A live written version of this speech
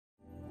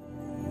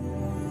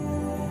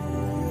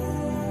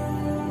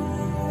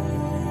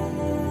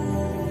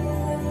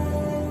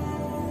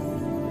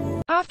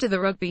after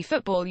the Rugby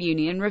Football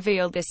Union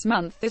revealed this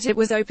month that it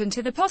was open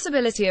to the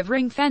possibility of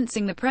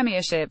ring-fencing the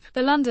Premiership.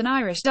 The London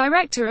Irish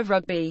Director of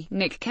Rugby,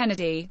 Nick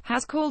Kennedy,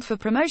 has called for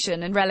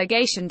promotion and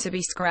relegation to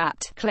be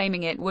scrapped,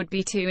 claiming it would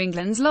be to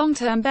England's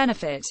long-term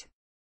benefit.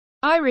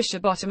 Irish are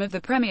bottom of the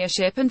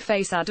Premiership and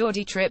face a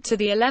dodgy trip to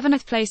the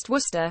 11th placed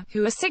Worcester,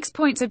 who are 6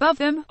 points above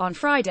them, on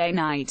Friday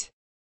night.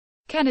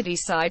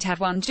 Kennedy's side have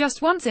won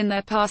just once in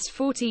their past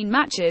 14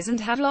 matches and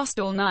have lost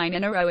all 9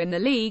 in a row in the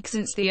league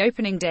since the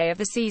opening day of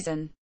the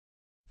season.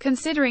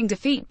 Considering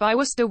defeat by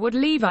Worcester would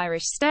leave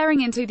Irish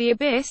staring into the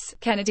abyss,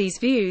 Kennedy's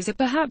views are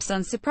perhaps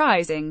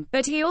unsurprising,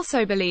 but he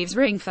also believes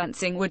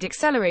ring-fencing would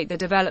accelerate the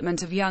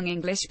development of young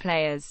English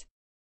players.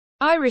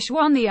 Irish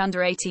won the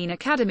Under-18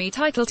 Academy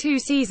title 2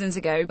 seasons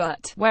ago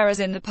but, whereas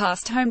in the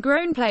past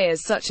homegrown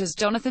players such as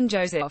Jonathan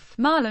Joseph,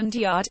 Marlon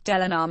Diard,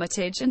 Dylan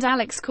Armitage and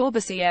Alex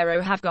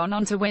Corbisiero have gone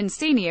on to win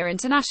senior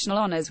international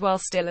honours while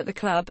still at the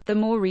club, the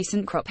more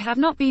recent crop have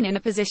not been in a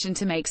position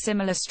to make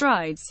similar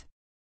strides.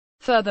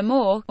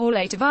 Furthermore, all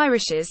 8 of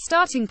Irish's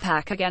starting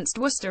pack against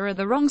Worcester are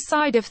the wrong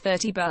side of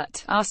 30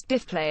 but, asked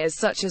if players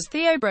such as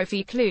Theo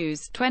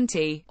Brophy-Clues,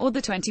 20, or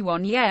the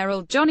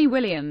 21-year-old Johnny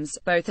Williams,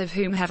 both of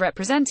whom have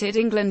represented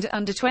England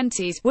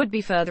under-20s, would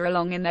be further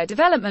along in their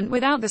development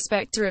without the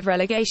spectre of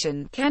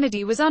relegation,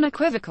 Kennedy was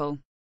unequivocal.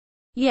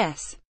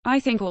 "Yes,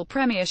 I think all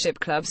Premiership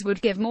clubs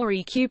would give more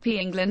EQP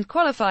England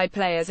qualified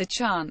players a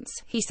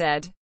chance," he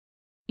said.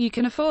 "You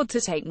can afford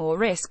to take more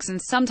risks and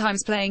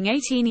sometimes playing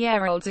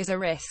 18-year-olds is a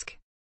risk.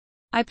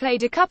 I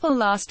played a couple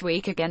last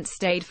week against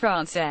Stade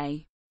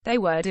Francais. They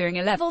were doing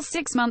a level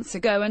 6 months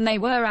ago and they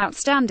were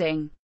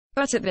outstanding.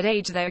 But at that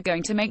age they're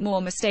going to make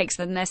more mistakes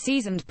than their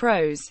seasoned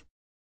pros.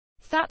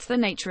 That's the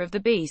nature of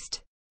the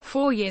beast.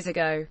 4 years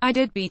ago, I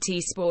did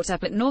BT Sport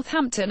up at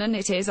Northampton and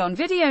it is on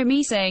video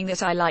me saying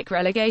that I like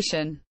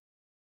relegation.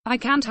 I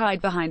can't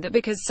hide behind that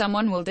because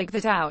someone will dig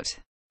that out.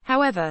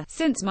 However,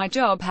 since my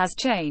job has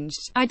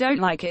changed, I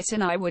don't like it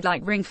and I would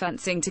like ring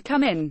fencing to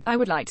come in. I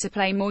would like to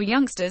play more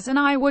youngsters and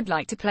I would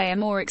like to play a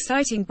more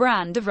exciting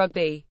brand of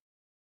rugby.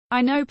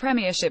 I know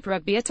Premiership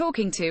Rugby are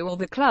talking to all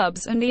the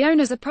clubs and the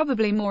owners are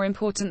probably more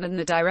important than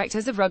the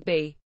directors of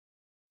rugby.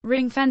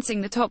 Ring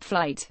fencing the top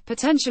flight,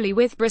 potentially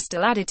with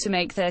Bristol added to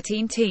make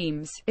 13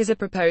 teams, is a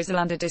proposal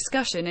under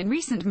discussion in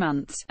recent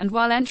months, and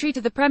while entry to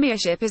the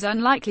Premiership is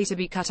unlikely to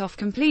be cut off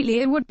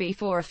completely, it would be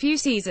for a few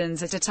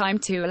seasons at a time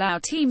to allow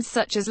teams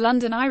such as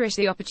London Irish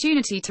the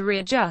opportunity to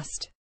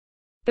readjust.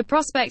 The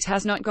prospect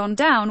has not gone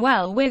down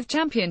well with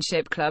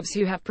Championship clubs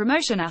who have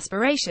promotion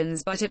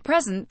aspirations, but at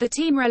present the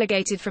team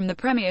relegated from the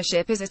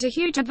Premiership is at a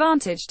huge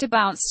advantage to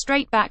bounce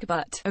straight back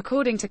but,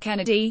 according to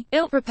Kennedy,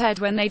 ill-prepared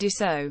when they do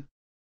so.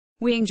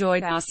 "We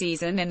enjoyed our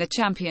season in the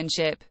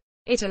Championship.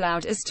 It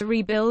allowed us to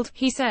rebuild,"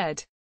 he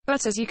said.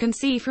 "But as you can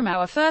see from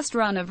our first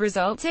run of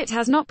results it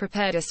has not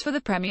prepared us for the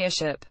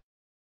Premiership."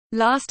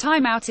 Last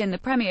time out in the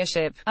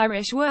Premiership,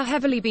 Irish were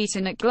heavily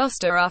beaten at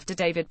Gloucester after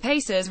David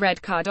Pacer's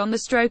red card on the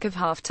stroke of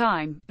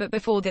half-time, but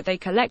before that they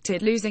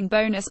collected losing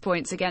bonus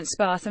points against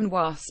Bath and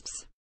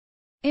Wasps.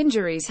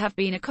 Injuries have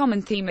been a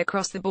common theme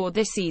across the board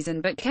this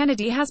season, but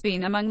Kennedy has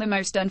been among the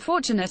most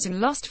unfortunate and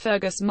lost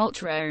Fergus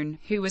Multrone,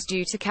 who was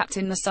due to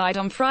captain the side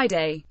on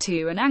Friday,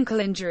 to an ankle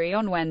injury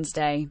on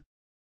Wednesday.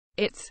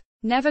 "It's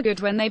never good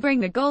when they bring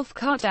the golf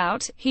cart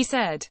out," he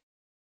said.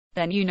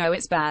 "Then you know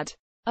it's bad.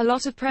 A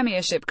lot of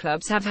Premiership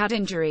clubs have had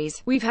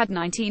injuries. We've had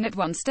 19 at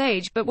one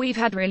stage, but we've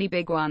had really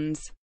big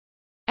ones.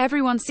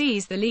 Everyone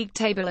sees the league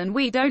table and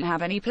we don't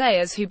have any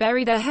players who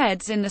bury their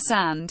heads in the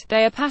sand.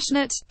 They are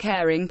passionate,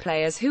 caring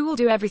players who will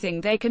do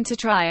everything they can to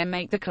try and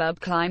make the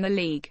club climb the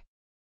league.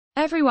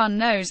 Everyone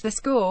knows the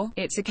score.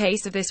 It's a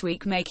case of this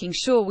week making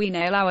sure we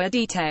nail our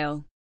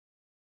detail.